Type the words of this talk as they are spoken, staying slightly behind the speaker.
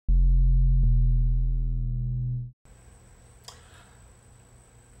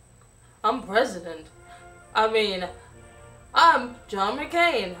I'm president. I'm John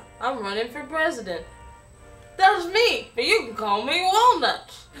McCain. I'm running for president. That's me. You can call me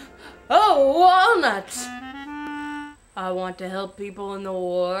Walnuts. Oh, Walnuts. I want to help people in the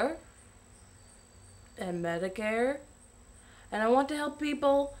war and Medicare. And I want to help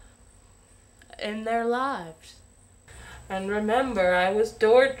people in their lives. And remember, I was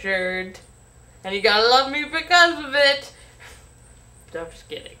tortured. And you gotta love me because of it. I'm just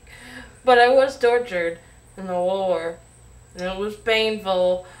kidding. But I was tortured in the war. And it was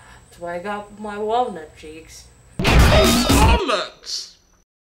painful. That's why I got my walnut cheeks. Walnuts!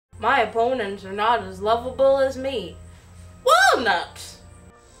 My opponents are not as lovable as me. Walnuts!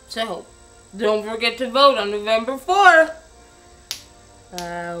 So, don't forget to vote on November 4th.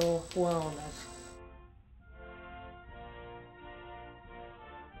 Walnuts.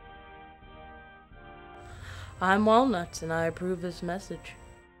 I'm Walnuts, and I approve this message.